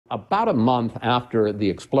About a month after the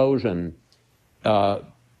explosion,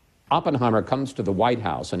 Oppenheimer comes to the White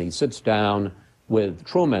House and he sits down with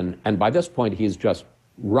Truman, and by this point he's just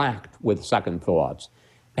racked with second thoughts.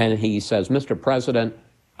 And he says, "Mr. President,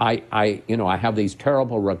 I have these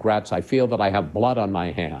terrible regrets. I feel that I have blood on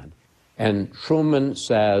my hand." And Truman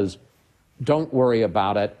says, "Don't worry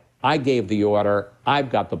about it. I gave the order.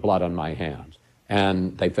 I've got the blood on my hands."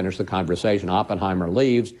 And they finish the conversation. Oppenheimer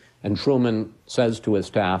leaves, and Truman says to his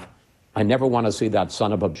staff, "I never want to see that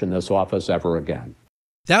son of a bitch in this office ever again."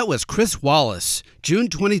 That was Chris Wallace, June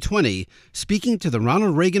 2020, speaking to the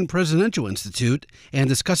Ronald Reagan Presidential Institute and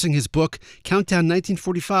discussing his book, Countdown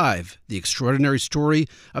 1945, The Extraordinary Story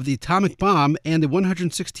of the Atomic Bomb and the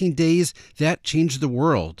 116 Days That Changed the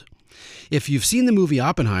World. If you've seen the movie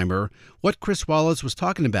Oppenheimer, what Chris Wallace was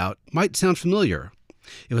talking about might sound familiar.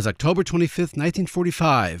 It was October 25th,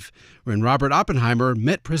 1945, when Robert Oppenheimer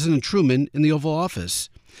met President Truman in the Oval Office.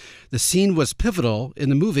 The scene was pivotal in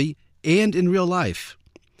the movie and in real life.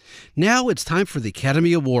 Now it's time for the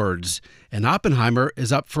Academy Awards, and Oppenheimer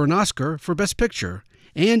is up for an Oscar for Best Picture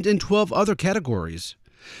and in 12 other categories.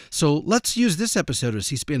 So let's use this episode of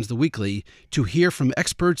C-SPAN's The Weekly to hear from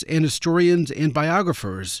experts and historians and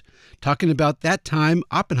biographers talking about that time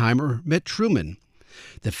Oppenheimer met Truman.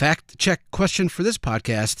 The fact-check question for this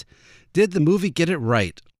podcast: did the movie get it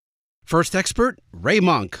right? First expert, Ray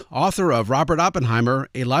Monk, author of Robert Oppenheimer,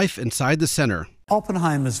 A Life Inside the Center.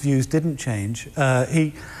 Oppenheimer's views didn't change.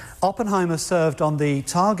 Oppenheimer served on the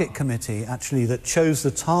target committee, actually, that chose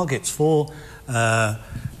the targets for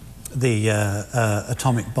the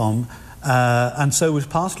atomic bomb, and so was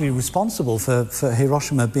partially responsible for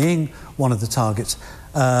Hiroshima being one of the targets.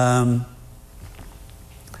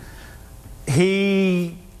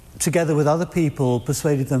 He, together with other people,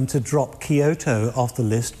 persuaded them to drop Kyoto off the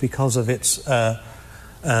list because of its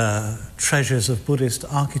treasures of Buddhist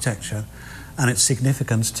architecture and its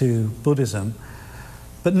significance to Buddhism.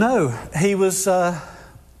 But no, he used the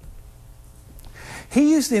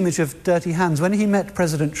image of dirty hands. When he met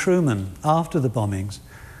President Truman after the bombings,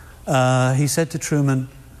 he said to Truman,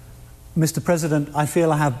 "Mr. President, I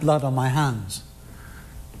feel I have blood on my hands."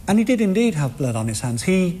 And he did indeed have blood on his hands.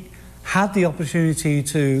 He had the opportunity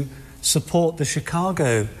to support the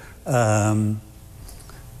Chicago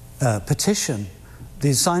petition.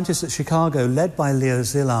 The scientists at Chicago, led by Leo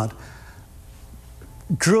Szilard,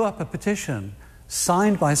 drew up a petition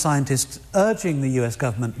signed by scientists urging the US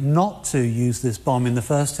government not to use this bomb in the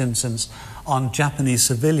first instance on Japanese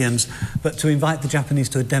civilians, but to invite the Japanese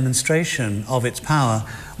to a demonstration of its power,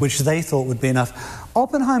 which they thought would be enough.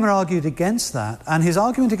 Oppenheimer argued against that, and his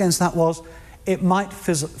argument against that was it might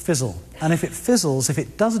fizzle. And if it fizzles, if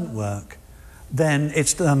it doesn't work, then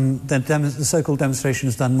the so-called demonstration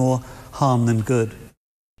has done more harm than good.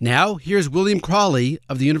 Now, here's William Crawley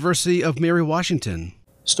of the University of Mary Washington.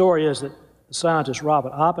 The story is that the scientist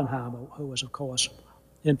Robert Oppenheimer, who was, of course,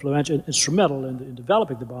 instrumental in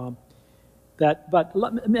developing the bomb,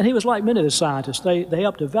 he was like many of the scientists. They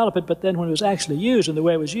helped develop it, but then when it was actually used and the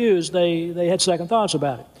way it was used, they had second thoughts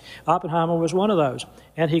about it. Oppenheimer was one of those,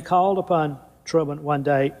 and he called upon Truman one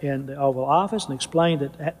day in the Oval Office and explained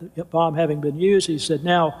that the bomb having been used, he said,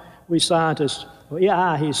 "Now, we scientists,"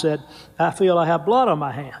 he said, "I feel I have blood on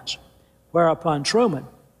my hands." Whereupon Truman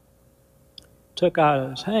took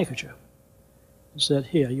out his handkerchief and said,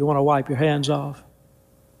 "Here, you want to wipe your hands off?"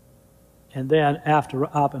 And then after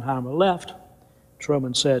Oppenheimer left,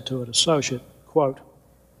 Truman said to an associate, quote,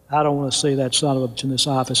 "I don't want to see that son of a bitch in this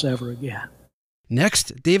office ever again."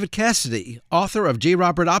 Next, David Cassidy, author of J.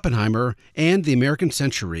 Robert Oppenheimer and The American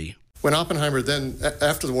Century. When Oppenheimer then,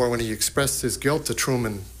 after the war, when he expressed his guilt to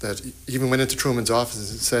Truman, that he even went into Truman's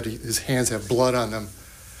office and said his hands have blood on them,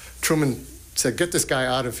 Truman said, "Get this guy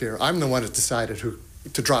out of here. I'm the one that decided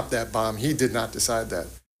to drop that bomb. He did not decide that."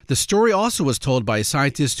 The story also was told by a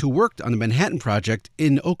scientist who worked on the Manhattan Project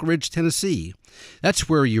in Oak Ridge, Tennessee. That's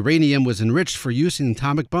where uranium was enriched for use in an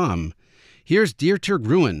atomic bomb. Here's Dieter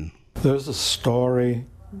Gruen. There's a story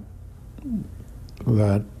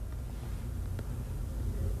that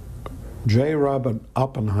J. Robert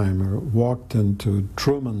Oppenheimer walked into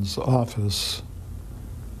Truman's office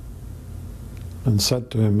and said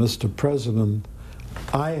to him, "Mr. President,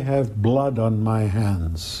 I have blood on my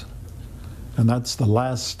hands." And that's the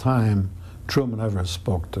last time Truman ever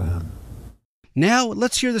spoke to him. Now,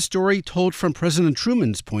 let's hear the story told from President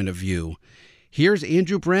Truman's point of view. Here's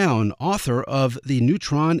Andrew Brown, author of The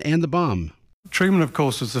Neutron and the Bomb. Truman, of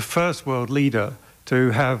course, was the first world leader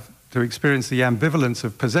to experience the ambivalence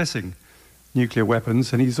of possessing nuclear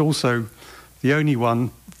weapons, and he's also the only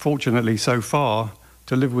one, fortunately so far,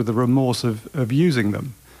 to live with the remorse of using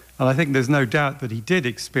them. And I think there's no doubt that he did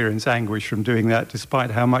experience anguish from doing that,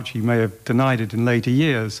 despite how much he may have denied it in later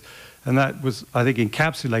years. And that was, I think,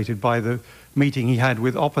 encapsulated by the meeting he had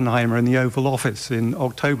with Oppenheimer in the Oval Office in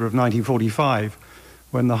October of 1945,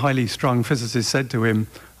 when the highly strung physicist said to him,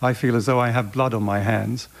 "I feel as though I have blood on my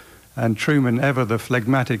hands." And Truman, ever the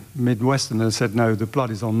phlegmatic Midwesterner, said, "No, the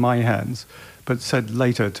blood is on my hands," but said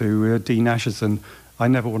later to Dean Acheson, "I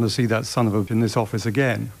never want to see that son of a in this office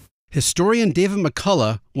again." Historian David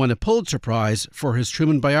McCullough won a Pulitzer Prize for his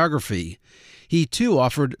Truman biography. He, too,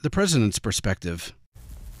 offered the president's perspective.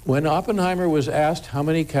 When Oppenheimer was asked how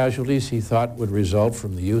many casualties he thought would result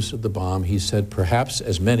from the use of the bomb, he said perhaps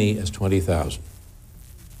as many as 20,000.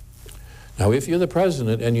 Now, if you're the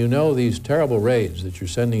president and you know these terrible raids that you're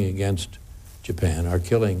sending against Japan are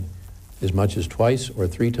killing as much as twice or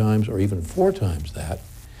three times or even four times that,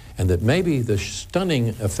 and that maybe the stunning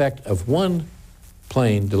effect of one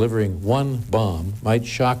plane delivering one bomb might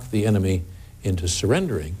shock the enemy into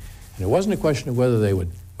surrendering, and it wasn't a question of whether they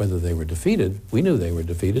were defeated. We knew they were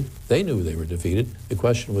defeated. They knew they were defeated. The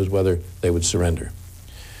question was whether they would surrender.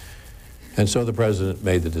 And so the president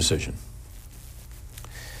made the decision.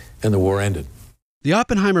 And the war ended. The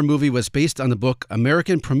Oppenheimer movie was based on the book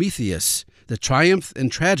American Prometheus, The Triumph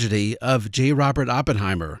and Tragedy of J. Robert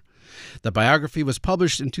Oppenheimer. The biography was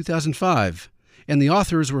published in 2005, and the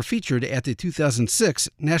authors were featured at the 2006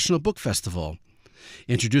 National Book Festival.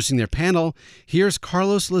 Introducing their panel, here's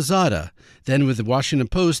Carlos Lozada, then with the Washington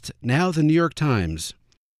Post, now the New York Times.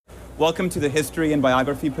 Welcome to the History and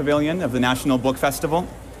Biography Pavilion of the National Book Festival.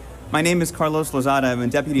 My name is Carlos Lozada. I'm a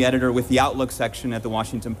deputy editor with the Outlook section at the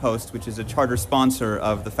Washington Post, which is a charter sponsor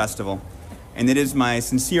of the festival. And it is my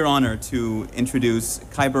sincere honor to introduce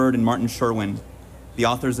Kai Bird and Martin Sherwin, the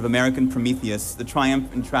authors of American Prometheus, The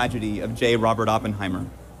Triumph and Tragedy of J. Robert Oppenheimer.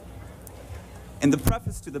 In the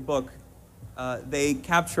preface to the book, they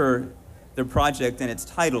capture their project and its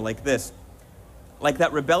title like this: like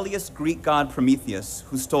that rebellious Greek god Prometheus,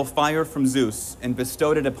 who stole fire from Zeus and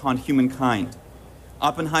bestowed it upon humankind,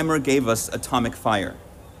 Oppenheimer gave us atomic fire.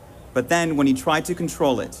 But then, when he tried to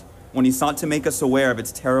control it, when he sought to make us aware of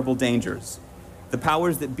its terrible dangers, the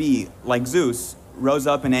powers that be, like Zeus, rose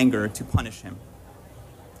up in anger to punish him.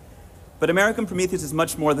 But American Prometheus is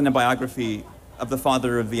much more than a biography of the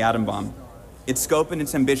father of the atom bomb. Its scope and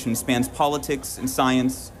its ambition spans politics and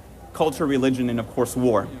science, culture, religion, and of course,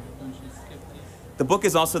 war. The book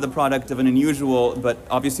is also the product of an unusual, but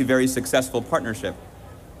obviously very successful partnership.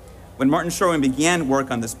 When Martin Sherwin began work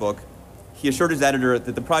on this book, he assured his editor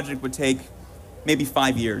that the project would take maybe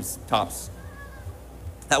 5 years, tops.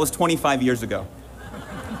 That was 25 years ago.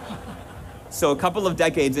 So a couple of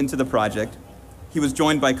decades into the project, he was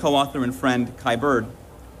joined by co-author and friend Kai Bird,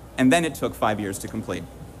 and then it took 5 years to complete.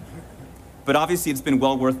 But obviously it's been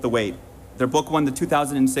well worth the wait. Their book won the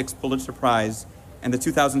 2006 Pulitzer Prize and the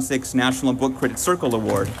 2006 National Book Critics Circle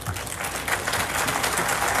Award.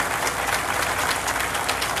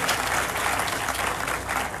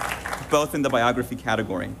 Both in the biography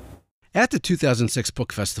category. At the 2006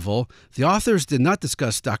 Book Festival, the authors did not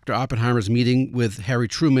discuss Dr. Oppenheimer's meeting with Harry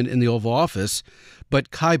Truman in the Oval Office,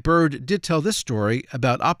 but Kai Bird did tell this story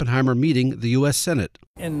about Oppenheimer meeting the U.S. Senate.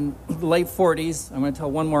 In the late 40s, I'm going to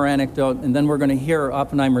tell one more anecdote, and then we're going to hear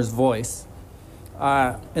Oppenheimer's voice.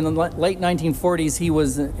 In the late 1940s, he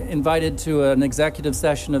was invited to an executive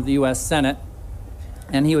session of the U.S. Senate,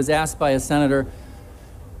 and he was asked by a senator,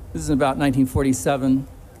 this is about 1947,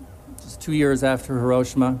 just 2 years after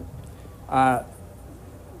Hiroshima,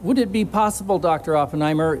 would it be possible, Dr.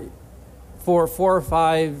 Oppenheimer, for 4 or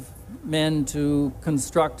 5 men to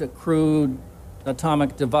construct a crude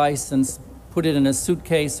atomic device and put it in a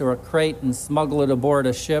suitcase or a crate and smuggle it aboard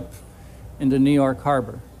a ship into New York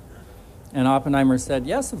Harbor? And Oppenheimer said,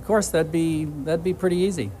 yes, of course, that'd be pretty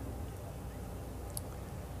easy.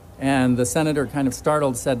 And the senator, kind of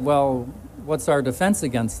startled, said, well, what's our defense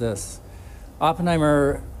against this?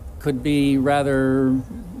 Oppenheimer could be rather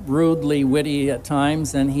rudely witty at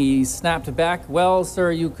times, and he snapped back, well,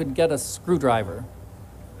 sir, you could get a screwdriver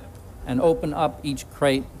and open up each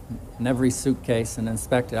crate and every suitcase and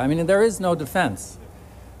inspect it. I mean, there is no defense.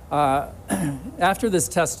 After this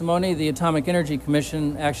testimony, the Atomic Energy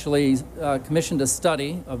Commission actually commissioned a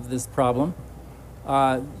study of this problem.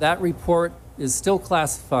 That report is still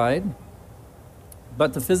classified,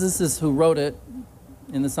 but the physicists who wrote it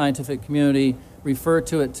in the scientific community refer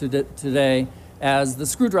to it today as the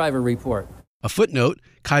screwdriver report. A footnote,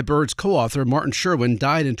 Kai Bird's co-author Martin Sherwin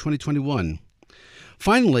died in 2021.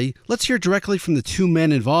 Finally, let's hear directly from the two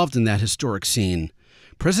men involved in that historic scene,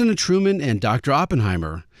 President Truman and Dr.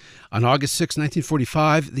 Oppenheimer. On August 6,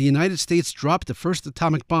 1945, the United States dropped the first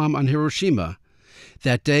atomic bomb on Hiroshima.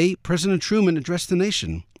 That day, President Truman addressed the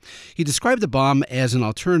nation. He described the bomb as an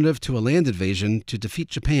alternative to a land invasion to defeat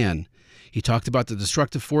Japan. He talked about the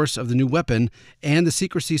destructive force of the new weapon and the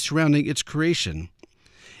secrecy surrounding its creation.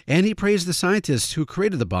 And he praised the scientists who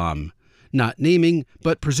created the bomb, not naming,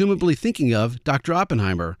 but presumably thinking of Dr.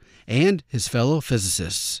 Oppenheimer and his fellow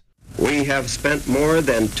physicists. We have spent more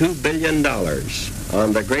than $2 billion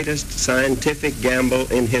on the greatest scientific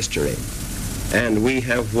gamble in history, and we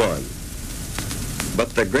have won.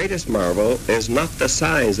 But the greatest marvel is not the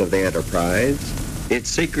size of the enterprise, its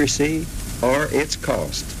secrecy, or its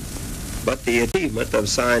cost, but the achievement of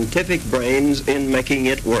scientific brains in making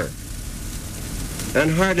it work. And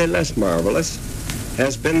hardly less marvelous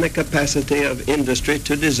has been the capacity of industry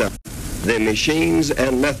to design the machines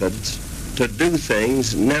and methods to do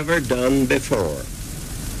things never done before.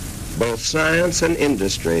 Both science and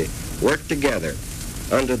industry work together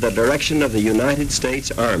under the direction of the United States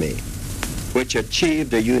Army, which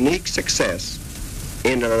achieved a unique success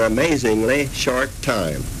in an amazingly short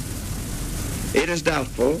time. It is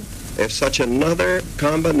doubtful if such another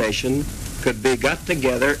combination could be got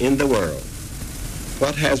together in the world.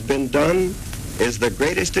 What has been done is the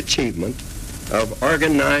greatest achievement of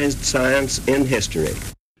organized science in history.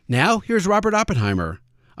 Now, here's Robert Oppenheimer.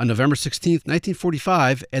 On November 16,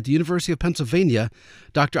 1945, at the University of Pennsylvania,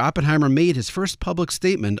 Dr. Oppenheimer made his first public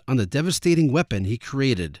statement on the devastating weapon he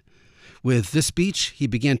created. With this speech, he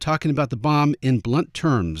began talking about the bomb in blunt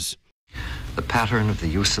terms. The pattern of the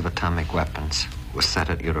use of atomic weapons was set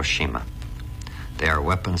at Hiroshima. They are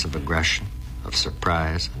weapons of aggression, of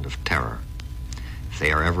surprise, and of terror. If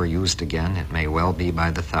they are ever used again, it may well be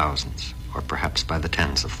by the thousands, or perhaps by the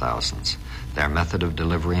tens of thousands. Their method of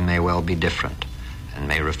delivery may well be different, and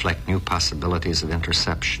may reflect new possibilities of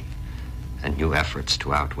interception and new efforts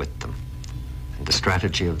to outwit them. And the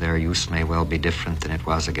strategy of their use may well be different than it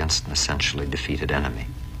was against an essentially defeated enemy.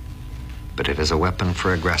 But it is a weapon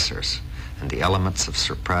for aggressors, and the elements of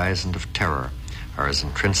surprise and of terror are as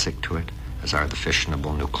intrinsic to it as are the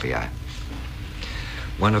fissionable nuclei.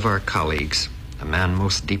 One of our colleagues, a man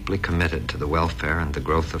most deeply committed to the welfare and the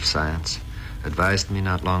growth of science, advised me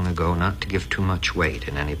not long ago not to give too much weight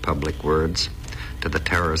in any public words to the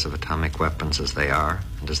terrors of atomic weapons as they are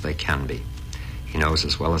and as they can be. He knows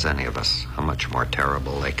as well as any of us how much more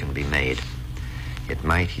terrible they can be made. It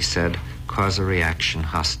might, he said, cause a reaction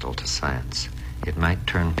hostile to science. It might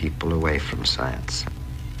turn people away from science.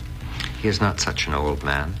 He is not such an old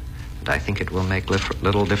man, and I think it will make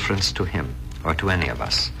little difference to him, or to any of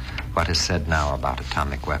us, what is said now about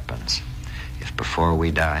atomic weapons. If before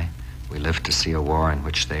we die, we live to see a war in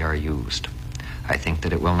which they are used, I think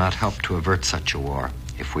that it will not help to avert such a war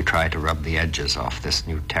if we try to rub the edges off this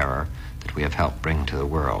new terror that we have helped bring to the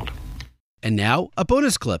world. And now, a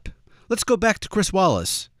bonus clip. Let's go back to Chris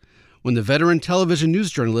Wallace. When the veteran television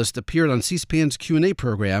news journalist appeared on C-SPAN's Q&A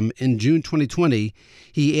program in June 2020,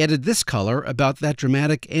 he added this color about that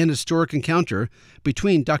dramatic and historic encounter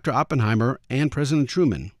between Dr. Oppenheimer and President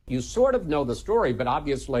Truman. You sort of know the story, but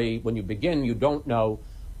obviously when you begin, you don't know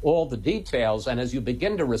all the details. And as you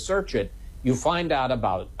begin to research it, you find out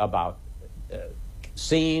about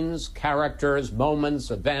scenes, characters, moments,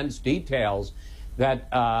 events, details that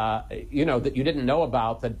that you didn't know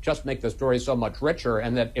about, that just make the story so much richer,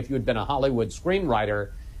 and that if you'd been a Hollywood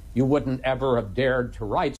screenwriter, you wouldn't ever have dared to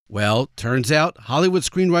write. Well, turns out Hollywood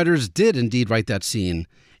screenwriters did indeed write that scene,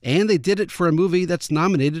 and they did it for a movie that's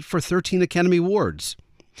nominated for 13 Academy Awards.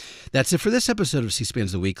 That's it for this episode of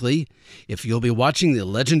C-SPAN's The Weekly. If you'll be watching the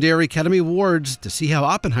legendary Academy Awards to see how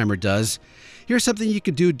Oppenheimer does, here's something you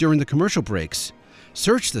could do during the commercial breaks.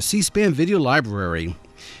 Search the C-SPAN video library.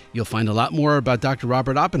 You'll find a lot more about Dr.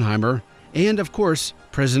 Robert Oppenheimer and, of course,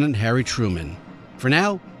 President Harry Truman. For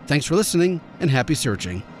now, thanks for listening and happy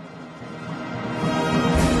searching.